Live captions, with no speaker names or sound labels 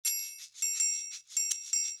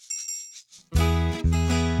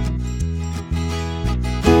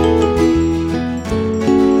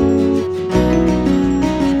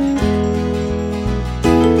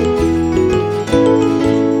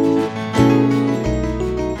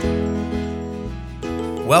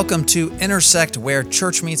Welcome to Intersect, where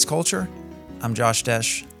church meets culture. I'm Josh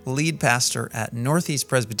Desch, lead pastor at Northeast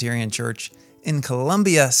Presbyterian Church in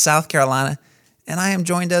Columbia, South Carolina, and I am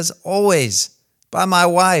joined as always by my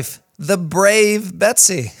wife, the brave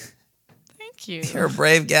Betsy. Thank you. You're a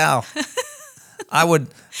brave gal. I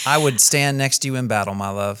would stand next to you in battle,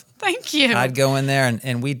 my love. Thank you. I'd go in there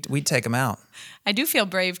and we'd take them out. I do feel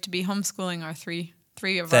brave to be homeschooling our three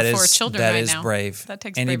of our four children right now. That is brave. That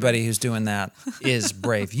takes Anybody bravery. who's doing that is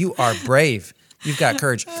brave. You are brave. You've got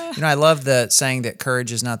courage. You know, I love the saying that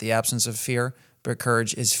courage is not the absence of fear, but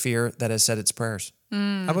courage is fear that has said its prayers.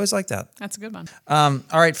 I've always liked that. That's a good one. All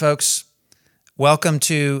right, folks. Welcome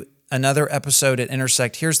to another episode at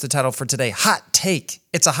Intersect. Here's the title for today, Hot Take.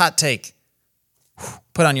 It's a hot take.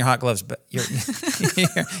 Put on your hot gloves,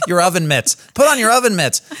 your oven mitts. Put on your oven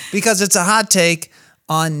mitts because it's a hot take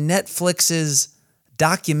on Netflix's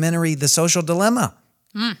documentary, The Social Dilemma.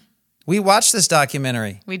 We watched this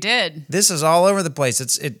documentary. We did. This is all over the place.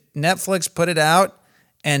 Netflix put it out,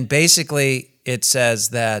 and basically it says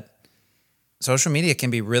that social media can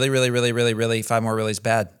be really, really, really, really, really, five more really's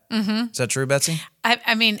bad. Mm-hmm. Is that true, Betsy?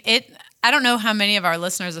 I mean, I don't know how many of our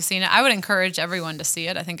listeners have seen it. I would encourage everyone to see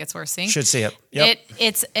it. I think it's worth seeing. Should see it. Yep.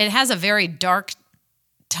 It has a very dark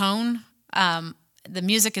tone. The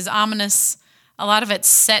music is ominous. A lot of it's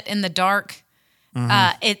set in the dark.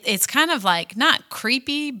 Mm-hmm. It's kind of like not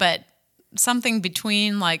creepy, but something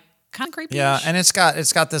between like kind of creepy. Yeah, and it's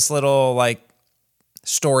got this little like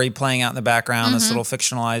story playing out in the background, this little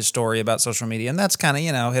fictionalized story about social media, and that's kind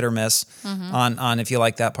of hit or miss on if you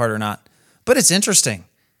like that part or not. But it's interesting.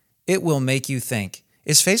 It will make you think.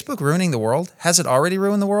 Is Facebook ruining the world? Has it already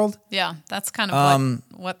ruined the world? Yeah, that's kind of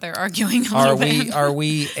what they're arguing a little bit. Are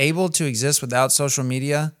we able to exist without social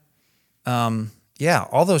media? Yeah,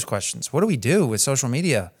 all those questions. What do we do with social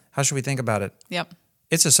media? How should we think about it? Yep.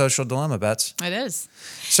 It's a social dilemma, Bets. It is.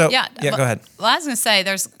 So, yeah, go ahead. Well, I was going to say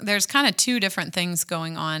there's kind of two different things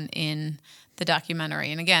going on in the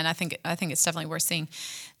documentary. And again, I think it's definitely worth seeing.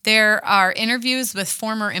 There are interviews with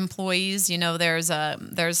former employees. You know, there's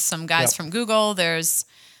some guys from Google. There's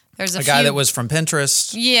a guy few, that was from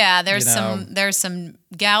Pinterest. Yeah, there's some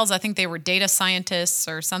gals. I think they were data scientists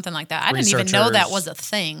or something like that. I didn't even know that was a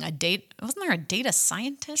thing. Wasn't there a data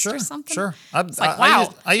scientist or something? Sure.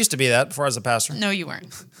 Wow. I used to be that before I was a pastor. No, you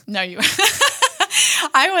weren't. No, you weren't.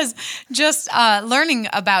 I was just learning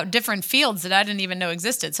about different fields that I didn't even know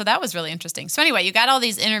existed. So that was really interesting. So anyway, you got all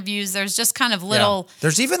these interviews. There's just kind of little... Yeah.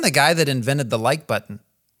 There's even the guy that invented the like button.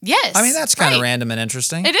 Yes. I mean, that's kind of random and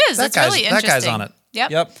interesting. It is. It's really interesting. That guy's on it.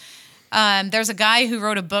 Yep. There's a guy who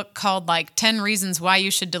wrote a book called 10 Reasons Why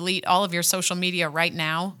You Should Delete All of Your Social Media Right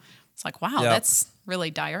Now. It's like, wow, that's really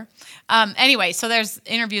dire. Anyway, so there's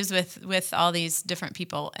interviews with all these different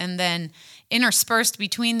people. And then interspersed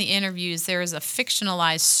between the interviews, there is a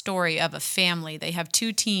fictionalized story of a family. They have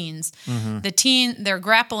two teens. Mm-hmm. They're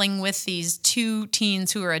grappling with these two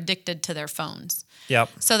teens who are addicted to their phones. Yep.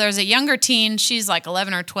 So there's a younger teen. She's like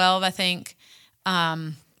 11 or 12, I think.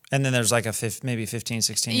 And then there's like maybe 15,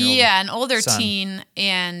 16-year-old Yeah, an older son. teen.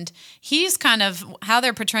 And he's kind of, how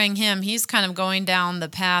they're portraying him, he's kind of going down the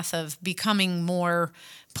path of becoming more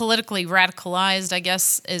politically radicalized, I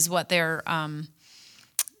guess, is what they're kind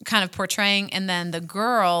of portraying. And then the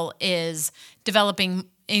girl is developing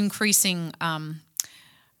increasing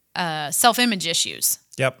self-image issues.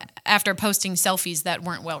 Yep. After posting selfies that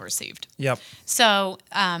weren't well received. Yep. So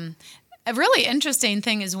a really interesting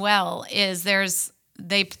thing as well is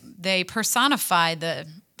they personify the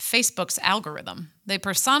Facebook's algorithm. They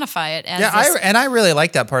personify it as I really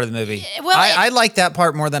like that part of the movie. Well, I like that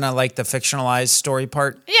part more than I like the fictionalized story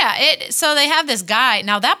part. Yeah, so they have this guy.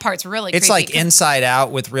 Now that part's really It's creepy. like Inside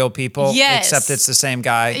Out with real people, except it's the same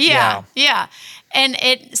guy. Yeah. And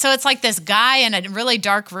so it's like this guy in a really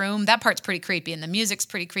dark room. That part's pretty creepy, and the music's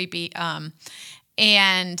pretty creepy.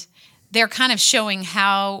 And they're kind of showing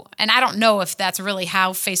how, and I don't know if that's really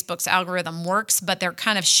how Facebook's algorithm works, but they're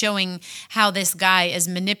kind of showing how this guy is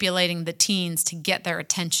manipulating the teens to get their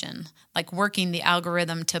attention, like working the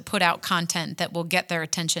algorithm to put out content that will get their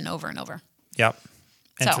attention over and over. Yep.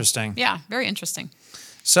 Interesting. So, yeah, very interesting.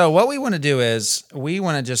 So what we want to do is we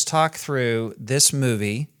want to just talk through this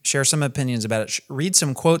movie, share some opinions about it, read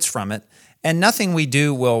some quotes from it, and nothing we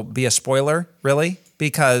do will be a spoiler, really,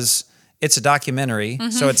 because it's a documentary,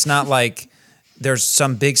 so it's not like there's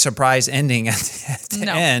some big surprise ending at the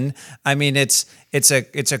end. I mean, it's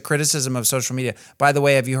a criticism of social media. By the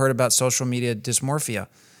way, have you heard about social media dysmorphia?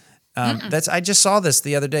 I just saw this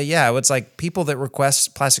the other day. Yeah, it's like people that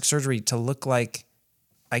request plastic surgery to look like,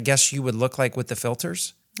 I guess you would look like with the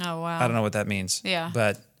filters. Oh, wow. I don't know what that means. Yeah.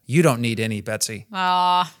 But you don't need any, Betsy.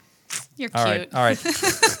 You're All cute. right.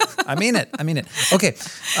 I mean it. Okay.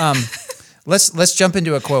 Let's jump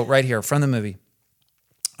into a quote right here from the movie.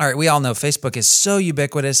 All right, we all know Facebook is so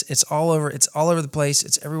ubiquitous. It's all over the place.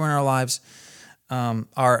 It's everywhere in our lives.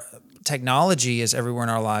 Our technology is everywhere in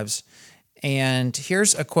our lives. And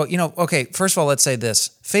here's a quote. Okay, first of all, let's say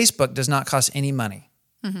this. Facebook does not cost any money.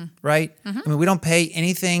 Right? I mean, we don't pay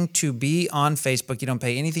anything to be on Facebook. You don't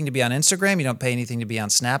pay anything to be on Instagram. You don't pay anything to be on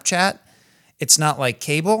Snapchat. It's not like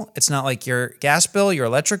cable. It's not like your gas bill, your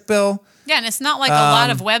electric bill. Yeah, and it's not like a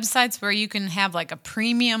lot of websites where you can have like a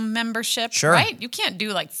premium membership, Sure. right? You can't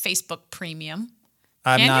do like Facebook Premium.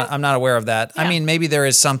 I'm not aware of that. Yeah. I mean, maybe there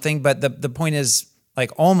is something, but the point is,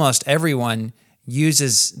 like, almost everyone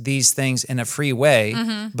uses these things in a free way,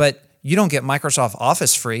 but you don't get Microsoft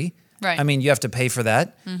Office free. Right. I mean, you have to pay for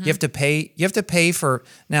that. You have to pay for.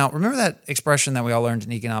 Now, remember that expression that we all learned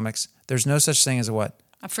in economics? There's no such thing as a what?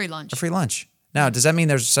 A free lunch. A free lunch. Now, does that mean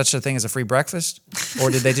there's such a thing as a free breakfast? Or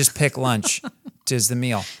did they just pick lunch as the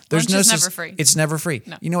meal? There's Lunch is never free. It's never free.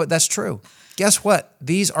 No. You know what? That's true. Guess what?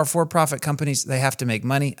 These are for-profit companies. They have to make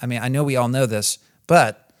money. I mean, I know we all know this,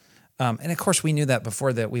 but, and of course we knew that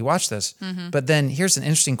before that we watched this, but then here's an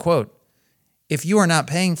interesting quote. If you are not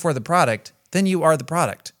paying for the product, then you are the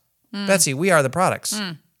product. Betsy, we are the products.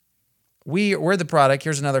 We're the product.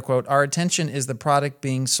 Here's another quote. Our attention is the product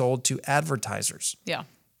being sold to advertisers. Yeah.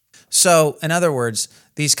 So, in other words,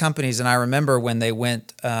 these companies, and I remember when they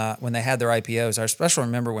went, when they had their IPOs. I especially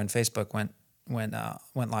remember when Facebook went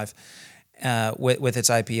live with its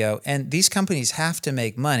IPO. And these companies have to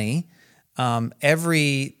make money.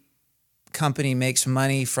 Every company makes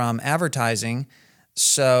money from advertising.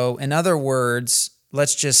 So, in other words,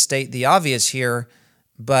 let's just state the obvious here,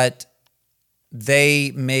 but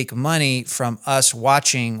they make money from us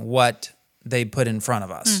watching what they put in front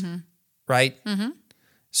of us, right?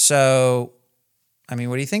 So, I mean,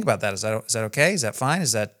 what do you think about that? Is that okay? Is that fine?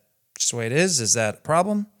 Is that just the way it is? Is that a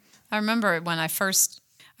problem? I remember when I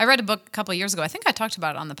read a book a couple of years ago. I think I talked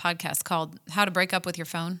about it on the podcast called How to Break Up with Your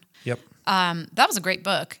Phone. Yep. That was a great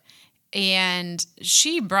book. And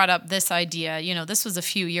she brought up this idea, this was a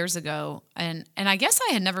few years ago. And I guess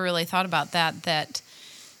I had never really thought about that,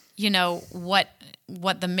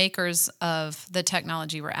 what the makers of the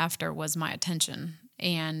technology were after was my attention.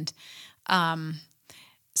 And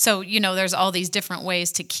so, there's all these different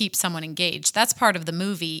ways to keep someone engaged. That's part of the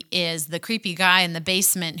movie is the creepy guy in the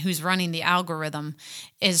basement who's running the algorithm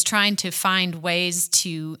is trying to find ways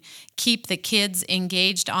to keep the kids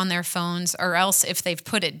engaged on their phones, or else if they've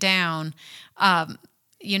put it down,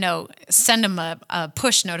 send them a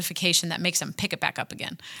push notification that makes them pick it back up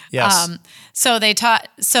again. Yes. So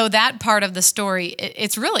that part of the story,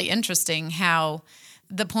 it's really interesting how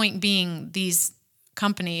the point being these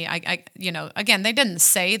company, again, they didn't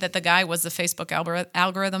say that the guy was the Facebook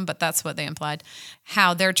algorithm, but that's what they implied,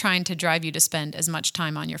 how they're trying to drive you to spend as much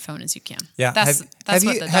time on your phone as you can. Yeah.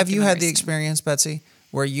 Have you had the saying. experience, Betsy,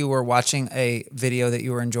 where you were watching a video that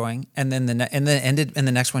you were enjoying and then ended and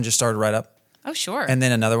the next one just started right up? Oh, sure. And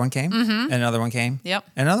then another one came, and another one came, Yep.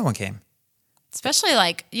 and another one came. Especially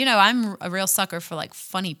I'm a real sucker for like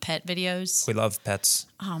funny pet videos. We love pets.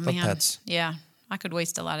 Oh, love man. Pets. Yeah. I could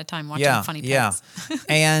waste a lot of time watching funny pets. Yeah.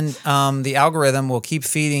 And the algorithm will keep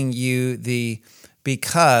feeding you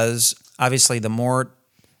because obviously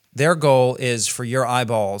their goal is for your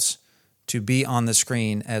eyeballs to be on the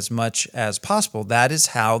screen as much as possible. That is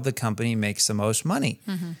how the company makes the most money.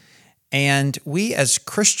 And we as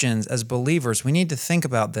Christians, as believers, we need to think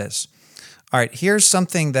about this. All right, here's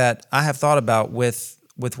something that I have thought about with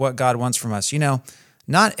what God wants from us.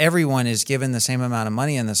 Not everyone is given the same amount of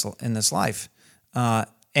money in this life. And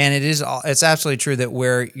it's absolutely true that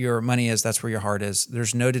where your money is, that's where your heart is.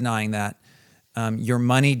 There's no denying that. Your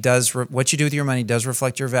money what you do with your money does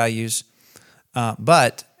reflect your values.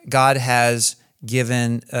 But God has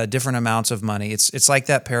given different amounts of money. It's like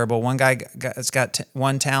that parable. One guy has got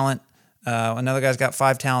one talent. Another guy's got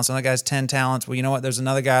 5 talents. Another guy's 10 talents. Well, you know what? There's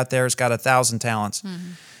another guy out there who's got 1,000 talents.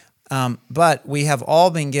 But we have all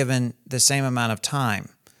been given the same amount of time,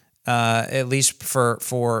 at least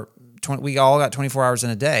for we all got 24 hours in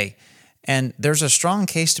a day. And there's a strong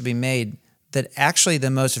case to be made that actually the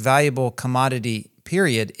most valuable commodity,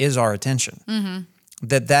 period, is our attention.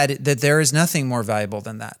 That there is nothing more valuable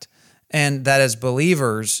than that. And that as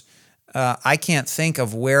believers, I can't think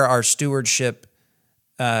of where our stewardship,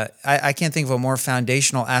 I can't think of a more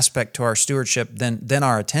foundational aspect to our stewardship than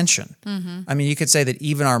our attention. I mean, you could say that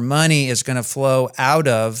even our money is going to flow out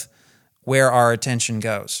of where our attention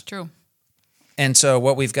goes. True. And so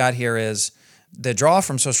what we've got here is the draw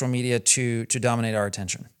from social media to dominate our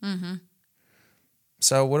attention.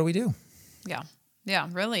 So what do we do? Yeah. Yeah,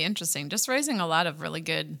 really interesting. Just raising a lot of really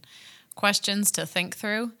good questions to think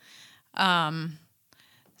through.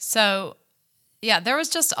 So, yeah, there was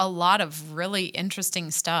just a lot of really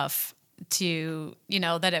interesting stuff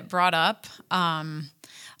that it brought up.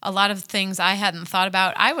 A lot of things I hadn't thought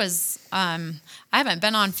about. I haven't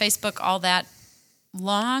been on Facebook all that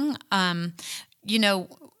long.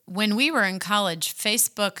 When we were in college,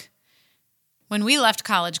 when we left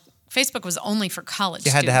college, Facebook was only for college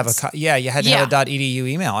You had students. to have you had to have a .edu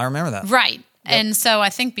email. I remember that. Right. Yep. And so I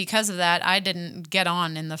think because of that, I didn't get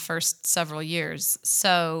on in the first several years.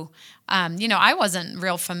 So, I wasn't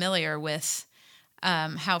real familiar with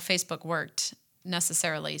how Facebook worked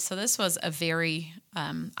necessarily. So this was a very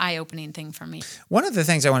eye-opening thing for me. One of the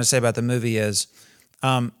things I want to say about the movie is,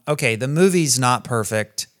 the movie's not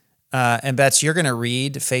perfect. And Betsy, you're going to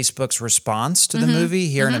read Facebook's response to the movie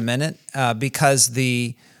here in a minute because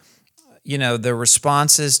the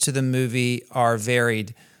responses to the movie are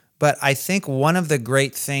varied. But I think one of the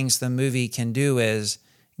great things the movie can do is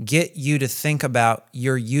get you to think about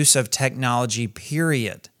your use of technology,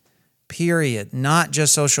 period. Not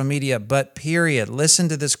just social media, but period. Listen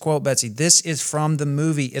to this quote, Betsy. This is from the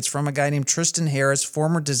movie. It's from a guy named Tristan Harris,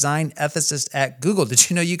 former design ethicist at Google. Did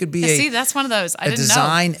you know you could be See, that's one of those. I didn't know.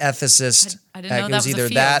 Design ethicist. I didn't know it that was was a either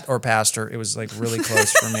field. that or pastor. It was like really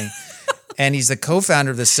close for me. And he's the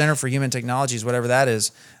co-founder of the Center for Human Technologies, whatever that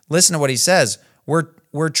is. Listen to what he says.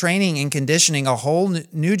 We're training and conditioning a whole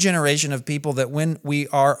new generation of people that when we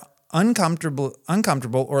are uncomfortable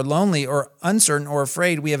or lonely or uncertain or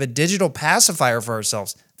afraid, we have a digital pacifier for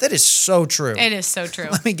ourselves. That is so true. It is so true.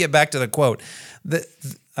 Let me get back to the quote. That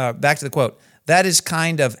is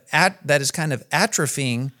kind of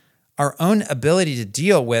atrophying our own ability to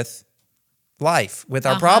deal with life, with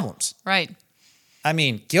our problems. Right. I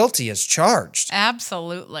mean, guilty as charged.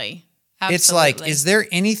 Absolutely. It's like, is there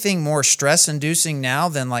anything more stress-inducing now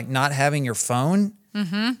than like not having your phone?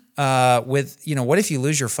 What if you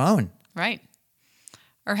lose your phone? Right.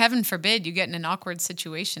 Or heaven forbid you get in an awkward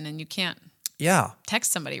situation and you can't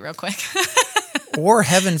text somebody real quick. Or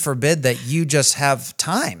heaven forbid that you just have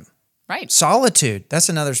time. Right. Solitude. That's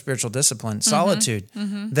another spiritual discipline. Solitude.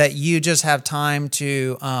 That you just have time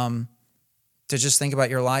to just think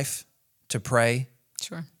about your life, to pray.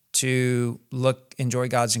 Sure. To enjoy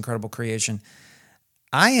God's incredible creation.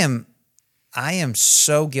 I am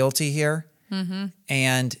so guilty here.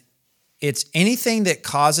 And it's anything that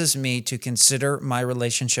causes me to consider my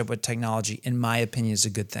relationship with technology, in my opinion, is a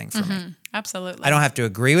good thing for me. Absolutely. I don't have to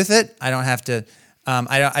agree with it. I don't have to,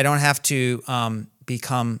 I don't have to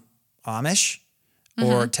become Amish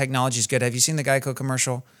or technology is good. Have you seen the Geico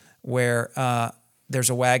commercial where there's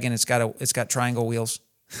a wagon, it's got triangle wheels?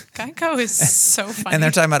 Geico is so funny. And they're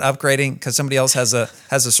talking about upgrading because somebody else has a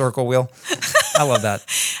circle wheel. I love that.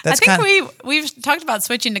 I think we've talked about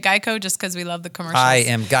switching to Geico just because we love the commercials. I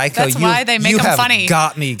am Geico. That's why they make them funny. You have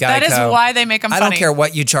got me, Geico. That is why they make them funny. I don't care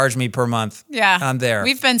what you charge me per month. Yeah. I'm there.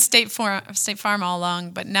 We've been State Farm all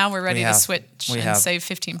along, but now we're ready to switch and save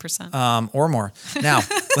 15%. Or more. Now,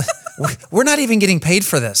 we're not even getting paid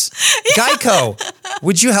for this. Geico,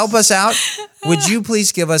 would you help us out? Would you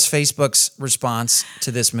please give us Facebook's response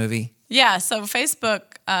to this movie? Yeah, so Facebook,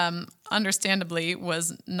 understandably,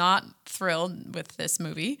 was not thrilled with this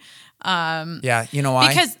movie. Yeah, you know why?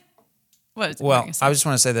 Because, I just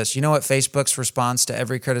want to say this. You know what Facebook's response to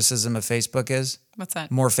every criticism of Facebook is? What's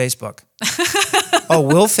that? More Facebook.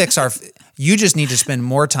 We'll fix you just need to spend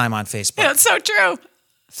more time on Facebook. Yeah, it's so true.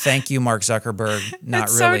 Thank you, Mark Zuckerberg. Not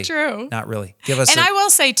it's really. So true. Not really. Give us. And I will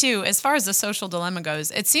say too, as far as the social dilemma goes,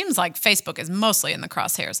 it seems like Facebook is mostly in the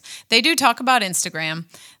crosshairs. They do talk about Instagram.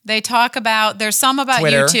 They talk about there's some about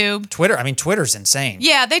Twitter. YouTube. Twitter. I mean, Twitter's insane.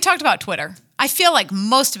 Yeah, they talked about Twitter. I feel like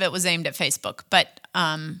most of it was aimed at Facebook, but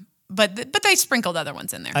they sprinkled other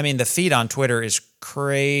ones in there. I mean, the feed on Twitter is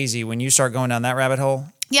crazy when you start going down that rabbit hole.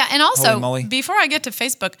 Yeah, and also before I get to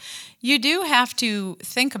Facebook, you do have to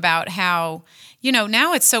think about how.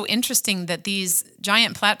 Now it's so interesting that these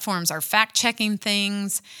giant platforms are fact-checking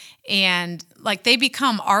things and like they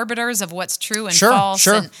become arbiters of what's true and false.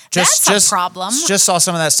 Sure. And that's a problem. Just saw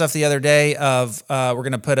some of that stuff the other day of we're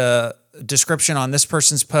going to put a description on this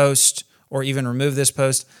person's post or even remove this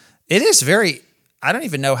post. It is I don't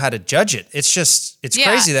even know how to judge it. It's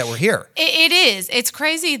crazy that we're here. It is. It's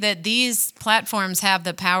crazy that these platforms have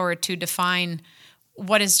the power to define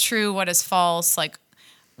what is true, what is false, like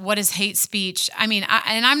what is hate speech? I mean,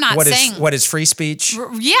 I'm not saying... What is free speech?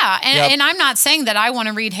 Yeah, and I'm not saying that I want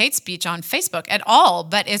to read hate speech on Facebook at all,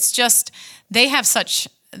 but it's just they have such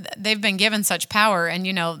they've been given such power,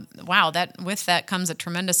 and wow, that with that comes a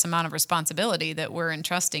tremendous amount of responsibility that we're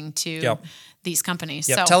entrusting to these companies.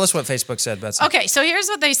 Yep. So tell us what Facebook said, Betsy. Okay, so here's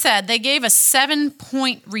what they said. They gave a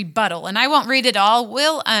 7-point rebuttal, and I won't read it all.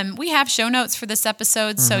 We have show notes for this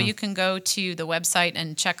episode, so you can go to the website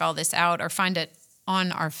and check all this out, or find it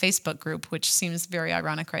on our Facebook group, which seems very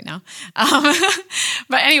ironic right now.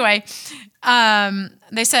 But anyway,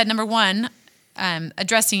 they said, number one,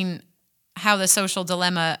 addressing how the Social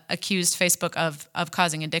Dilemma accused Facebook of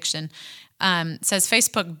causing addiction, says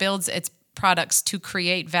Facebook builds its products to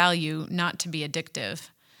create value, not to be addictive.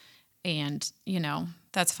 And,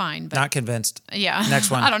 that's fine. But not convinced. Yeah. Next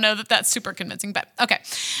one. I don't know that that's super convincing, but okay.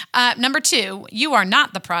 Number two, you are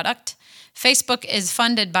not the product. Facebook is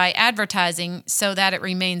funded by advertising so that it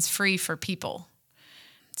remains free for people.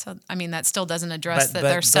 So, that still doesn't address that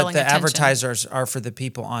they're selling But the attention. advertisers are for the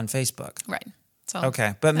people on Facebook. Right. So,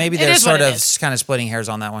 okay, but maybe they're sort of kind of splitting hairs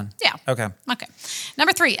on that one. Yeah. Okay.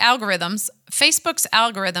 Number three, algorithms. Facebook's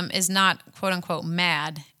algorithm is not, quote unquote,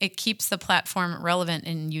 mad. It keeps the platform relevant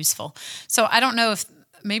and useful. So I don't know if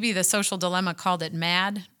maybe the Social Dilemma called it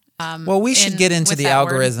mad. Well, we should get into the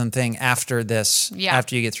algorithm thing after this,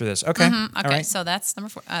 after you get through this. Okay. Mm-hmm. Okay, right. So that's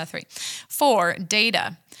number three. 4,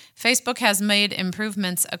 data. Facebook has made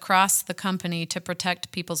improvements across the company to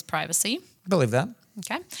protect people's privacy. I believe that.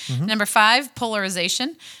 Okay. Mm-hmm. Number 5,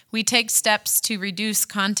 polarization. We take steps to reduce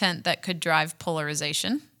content that could drive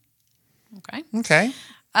polarization. Okay. Okay.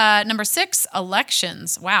 Number 6,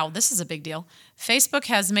 elections. Wow, this is a big deal. Facebook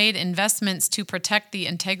has made investments to protect the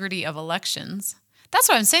integrity of elections. That's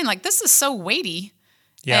what I'm saying. Like, this is so weighty.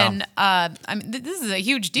 Yeah. And this is a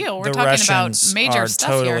huge deal. We're the talking Russians about major are stuff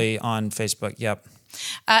totally here. on Facebook. Yep.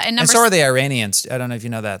 And so are the Iranians. I don't know if you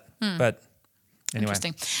know that, but anyway.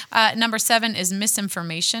 Interesting. Number 7 is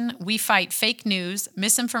misinformation. We fight fake news,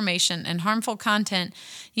 misinformation, and harmful content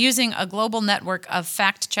using a global network of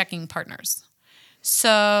fact-checking partners.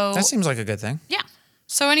 So that seems like a good thing. Yeah.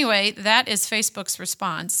 So anyway, that is Facebook's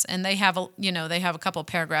response, and they have a couple of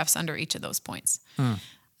paragraphs under each of those points.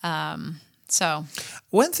 So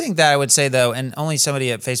one thing that I would say though, and only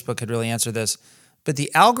somebody at Facebook could really answer this, but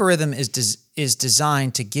the algorithm is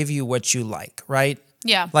designed to give you what you like, right?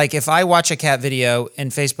 Yeah. Like if I watch a cat video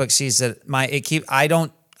and Facebook sees that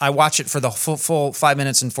I watch it for the full 5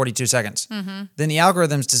 minutes and 42 seconds. Mm-hmm. Then the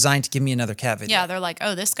algorithm's designed to give me another cat video. Yeah, they're like,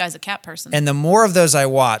 oh, this guy's a cat person. And the more of those I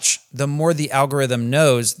watch, the more the algorithm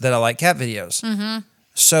knows that I like cat videos. Mm-hmm.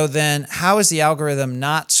 So then how is the algorithm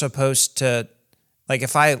not supposed to, like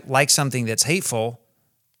if I like something that's hateful,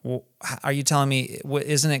 well, are you telling me,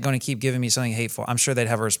 isn't it going to keep giving me something hateful? I'm sure they'd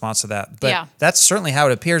have a response to that. But that's certainly how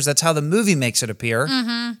it appears. That's how the movie makes it appear.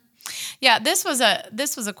 Mm-hmm. Yeah, this was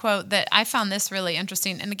a quote that I found this really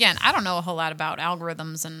interesting. And again, I don't know a whole lot about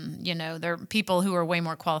algorithms, and there are people who are way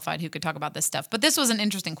more qualified who could talk about this stuff. But this was an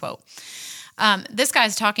interesting quote. This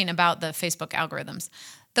guy's talking about the Facebook algorithms.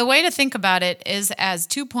 The way to think about it is as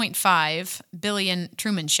 2.5 billion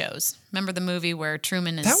Truman shows. Remember the movie where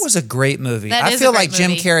Truman is... That was a great movie. I feel like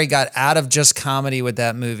Jim Carrey got out of just comedy with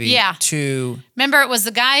that movie. Yeah. To... Remember, it was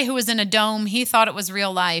the guy who was in a dome. He thought it was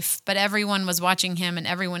real life, but everyone was watching him and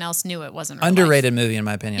everyone else knew it wasn't real Underrated life. Movie, in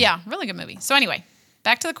my opinion. Yeah, really good movie. So anyway,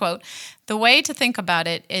 back to the quote. The way to think about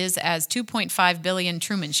it is as 2.5 billion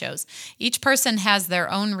Truman shows. Each person has their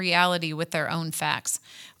own reality with their own facts.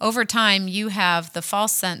 Over time, you have the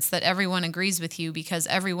false sense that everyone agrees with you because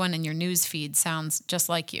everyone in your news feed sounds just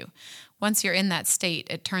like you. Once you're in that state,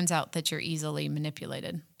 it turns out that you're easily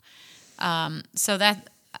manipulated. So that,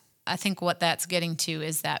 I think what that's getting to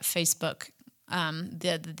is that Facebook,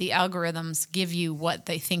 the algorithms give you what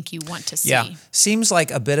they think you want to see. Yeah, seems like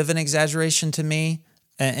a bit of an exaggeration to me,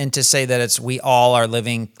 and to say that we all are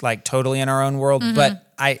living like totally in our own world, but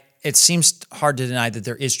it seems hard to deny that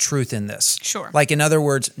there is truth in this. Sure. Like, in other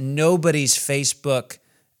words, nobody's Facebook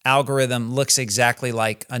algorithm looks exactly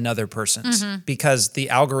like another person's because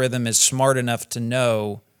the algorithm is smart enough to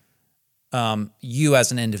know you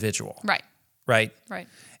as an individual. Right. Right. Right.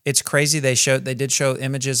 It's crazy. They did show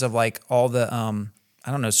images of like all the,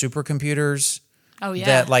 supercomputers. Oh, yeah.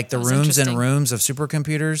 That like the rooms and rooms of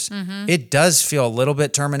supercomputers. Mm-hmm. It does feel a little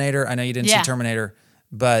bit Terminator. I know you didn't see Terminator,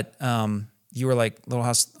 but you were like Little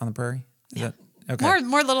House on the Prairie? Is that okay?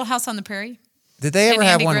 More Little House on the Prairie. Did they ever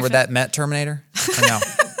have Andy one Griffith? where that met Terminator? Or no?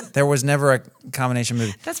 There was never a combination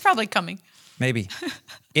movie. That's probably coming. Maybe.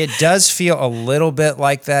 It does feel a little bit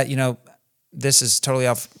like that. This is totally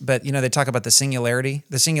off, but they talk about the singularity.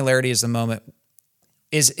 The singularity is the moment.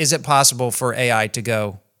 Is it possible for AI to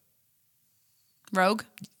go rogue?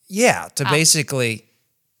 Yeah, to basically,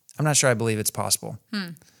 I'm not sure I believe it's possible.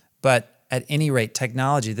 But at any rate,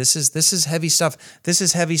 technology. This is heavy stuff. This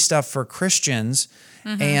is heavy stuff for Christians.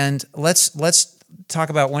 And let's talk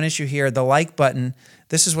about one issue here, the like button.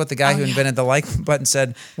 This is what the guy who invented the like button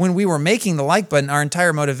said. When we were making the like button, our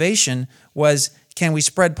entire motivation was, can we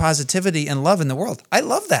spread positivity and love in the world? I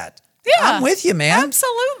love that. Yeah, I'm with you, man.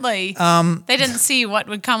 Absolutely. They didn't see what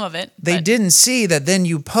would come of it. They didn't see that then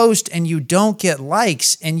you post and you don't get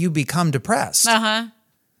likes and you become depressed.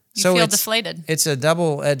 You feel deflated. It's a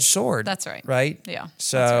double-edged sword. That's right. Right? Yeah.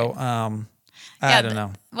 So, I don't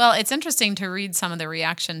know. Well, it's interesting to read some of the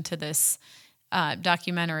reaction to this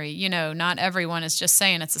documentary. You know, not everyone is just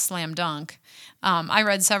saying it's a slam dunk. I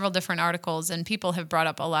read several different articles, and people have brought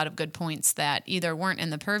up a lot of good points that either weren't in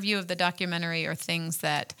the purview of the documentary or things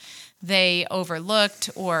that they overlooked,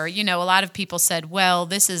 or, you know, a lot of people said, well,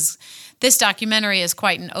 this documentary is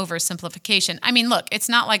quite an oversimplification. I mean, look, it's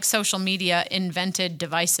not like social media invented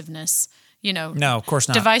divisiveness. You know, no, of course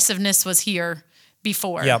not. Divisiveness was here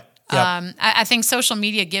before. Yep. I think social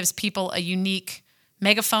media gives people a unique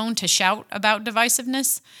megaphone to shout about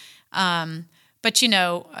divisiveness. But, you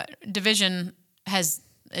know, division is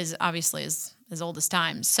obviously as old as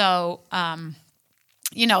time. So,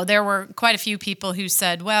 you know, there were quite a few people who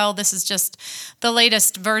said, well, this is just the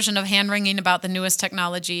latest version of hand-wringing about the newest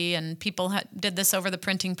technology, and people did this over the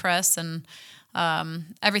printing press and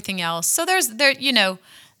everything else. So there's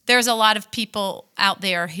a lot of people out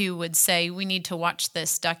there who would say we need to watch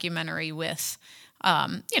this documentary with,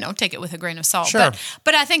 take it with a grain of salt. Sure.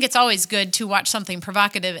 But I think it's always good to watch something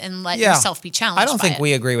provocative and let yourself be challenged. I don't think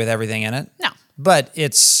we agree with everything in it. No. But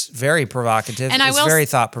it's very provocative. And it's very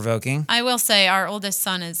thought-provoking. I will say our oldest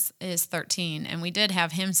son is 13, and we did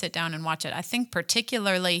have him sit down and watch it. I think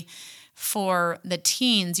particularly for the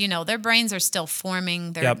teens, you know, their brains are still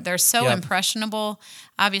forming. They're so impressionable.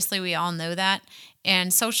 Obviously, we all know that.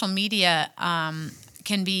 And social media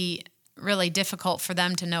can be really difficult for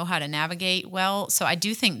them to know how to navigate well. So I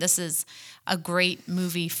do think this is a great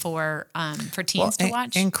movie for teens to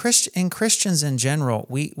watch. And Christians in general,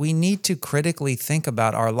 we need to critically think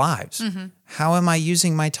about our lives. Mm-hmm. How am I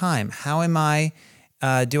using my time? How am I,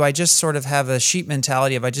 do I just sort of have a sheep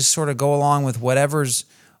mentality of I just sort of go along with whatever's,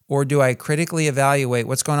 or do I critically evaluate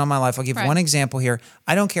what's going on in my life? I'll give one example here.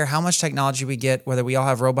 I don't care how much technology we get, whether we all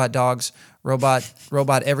have robot dogs,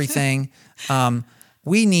 robot everything.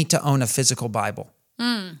 We need to own a physical Bible.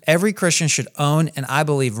 Every Christian should own, and I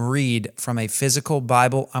believe read from a physical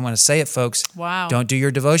Bible. I'm going to say it, folks. Wow. Don't do your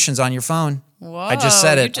devotions on your phone. Whoa, I just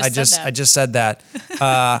said it. I just said that.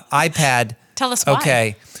 iPad. Tell us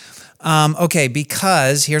why. Okay,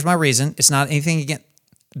 because here's my reason. It's not anything against.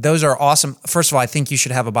 Those are awesome. First of all, I think you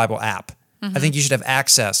should have a Bible app. Mm-hmm. I think you should have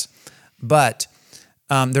access. But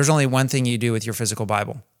there's only one thing you do with your physical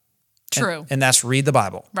Bible. True. And that's read the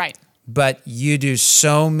Bible. Right. But you do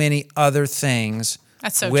so many other things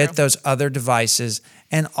with true. Those other devices,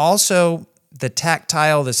 and also the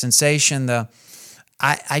tactile, the sensation,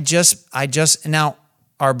 I just now,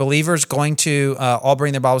 are believers going to all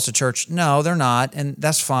bring their Bibles to church? No, they're not, and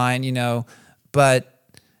that's fine, you know, but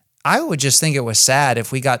I would just think it was sad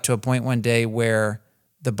if we got to a point one day where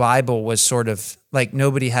the Bible was sort of like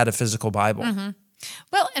nobody had a physical Bible. Mm-hmm.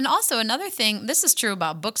 Well, and also another thing, this is true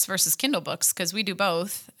about books versus Kindle books, because we do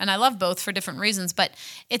both, and I love both for different reasons, but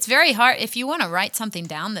it's very hard, if you want to write something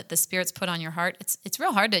down that the Spirit's put on your heart, it's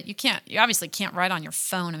real hard to, you obviously can't write on your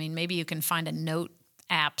phone. I mean, maybe you can find a note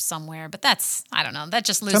app somewhere, but that's, I don't know, that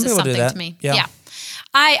just loses something to me. Yeah.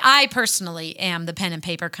 I personally am the pen and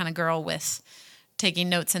paper kind of girl with taking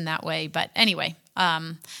notes in that way, but anyway,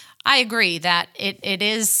 I agree that it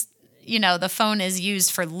is, you know, the phone is used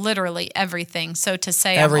for literally everything. So to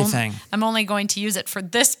say I'm only going to use it for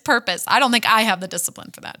this purpose, I don't think I have the discipline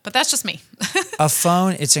for that. But that's just me. A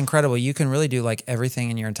phone, it's incredible. You can really do like everything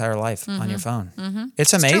in your entire life on your phone. Mm-hmm.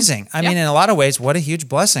 It's amazing. I mean, in a lot of ways, what a huge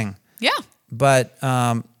blessing. Yeah. But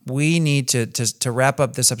we need to wrap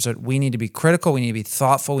up this episode. We need to be critical. We need to be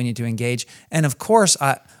thoughtful. We need to engage. And of course,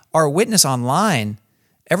 our witness online,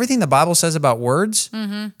 everything the Bible says about words,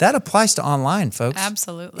 that applies to online, folks.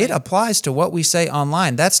 Absolutely. It applies to what we say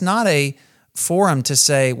online. That's not a forum to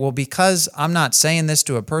say, well, because I'm not saying this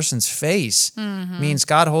to a person's face means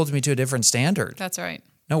God holds me to a different standard. That's right.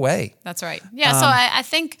 No way. That's right. Yeah, so I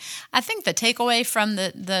think the takeaway from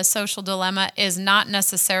the social dilemma is not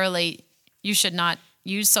necessarily you should not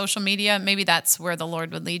use social media. Maybe that's where the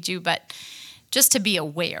Lord would lead you, but just to be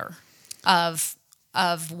aware of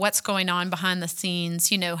what's going on behind the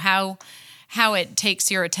scenes, you know, how it takes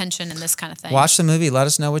your attention and this kind of thing. Watch the movie. Let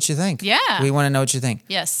us know what you think. Yeah. We want to know what you think.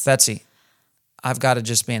 Yes. Betsy, I've got to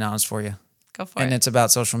just be honest for you. Go for it. And it's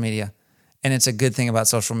about social media. And it's a good thing about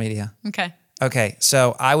social media. Okay. Okay,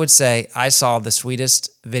 so I would say I saw the sweetest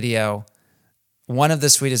video, one of the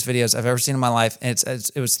sweetest videos I've ever seen in my life. And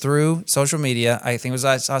it was through social media. I think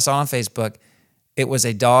I saw it on Facebook. It was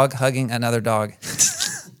a dog hugging another dog.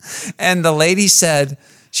 And the lady said,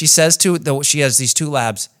 she has these 2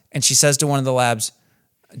 labs, and she says to one of the labs,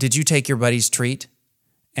 "Did you take your buddy's treat?"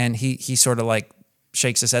 And he sort of like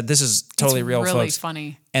shakes his head. This is totally real, really folks.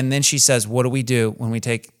 Funny. And then she says, "What do we do when we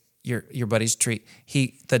take your buddy's treat?"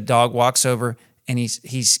 The dog walks over and he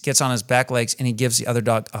gets on his back legs and he gives the other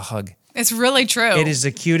dog a hug. It's really true. It is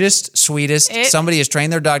the cutest, sweetest. Somebody has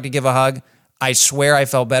trained their dog to give a hug. I swear I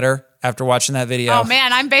felt better after watching that video. Oh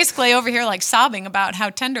man, I'm basically over here like sobbing about how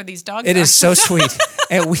tender these dogs are. It is so sweet.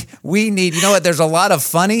 And we need, you know what, there's a lot of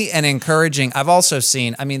funny and encouraging. I've also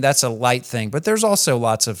seen, I mean, that's a light thing, but there's also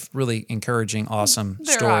lots of really encouraging, awesome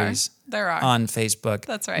stories. There are. On Facebook.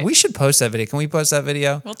 That's right. We should post that video. Can we post that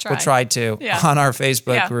video? We'll try. We'll try to on our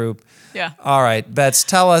Facebook group. Yeah. All right, Bets,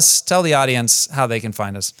 tell the audience how they can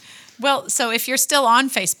find us. Well, so if you're still on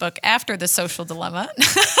Facebook after The Social Dilemma,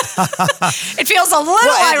 it feels a little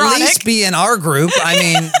ironic. At least be in our group. I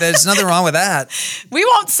mean, there's nothing wrong with that. We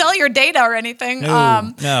won't sell your data or anything.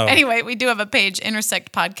 No. Anyway, we do have a page,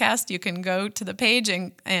 Intersect Podcast. You can go to the page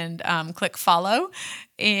and click follow.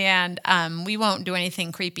 And we won't do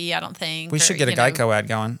anything creepy, I don't think. We should get a Geico ad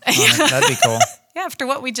going. That'd be cool. Yeah, after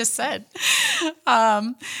what we just said.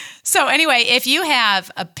 So anyway, if you have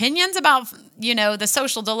opinions about, The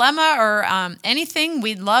Social Dilemma or anything,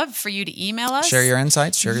 we'd love for you to email us. Share your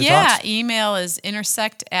insights, share your thoughts. Yeah, email is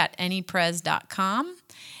intersect@anyprez.com.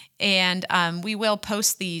 And we will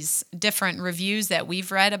post these different reviews that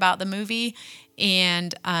we've read about the movie.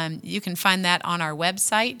 And you can find that on our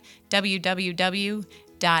website,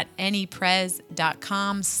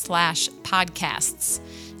 www.anyprez.com/podcasts.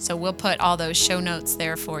 So we'll put all those show notes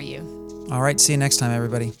there for you. All right. See you next time,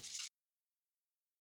 everybody.